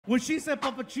When she said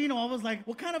puppuccino, I was like,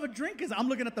 what kind of a drink is it? I'm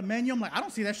looking at the menu. I'm like, I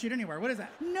don't see that shit anywhere. What is that?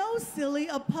 No, silly.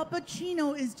 A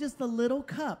puppuccino is just a little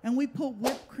cup, and we put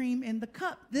whipped cream in the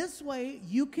cup. This way,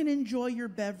 you can enjoy your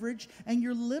beverage, and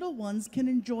your little ones can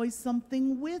enjoy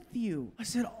something with you. I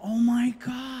said, oh my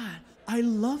God, I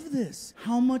love this.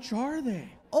 How much are they?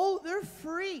 Oh, they're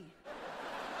free.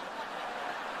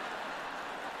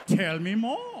 Tell me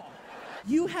more.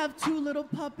 You have 2 little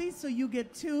puppies, so you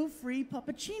get 2 free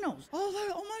puppuccinos. Oh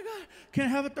my God. Can I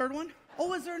have a third one?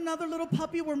 Oh, is there another little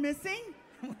puppy we're missing?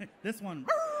 This one.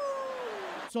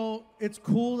 So it's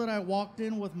cool that I walked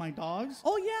in with my dogs?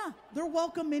 Oh, yeah. They're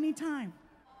welcome anytime.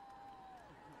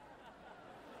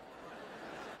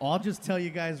 Oh, I'll just tell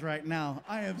you guys right now,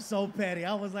 I am so petty.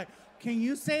 I was like, can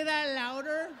you say that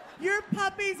louder? Your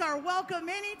puppies are welcome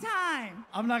anytime.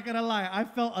 I'm not gonna lie, I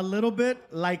felt a little bit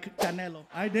like Canelo.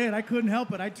 I did, I couldn't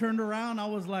help it. I turned around, I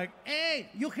was like, hey,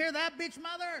 you hear that, bitch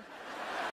mother?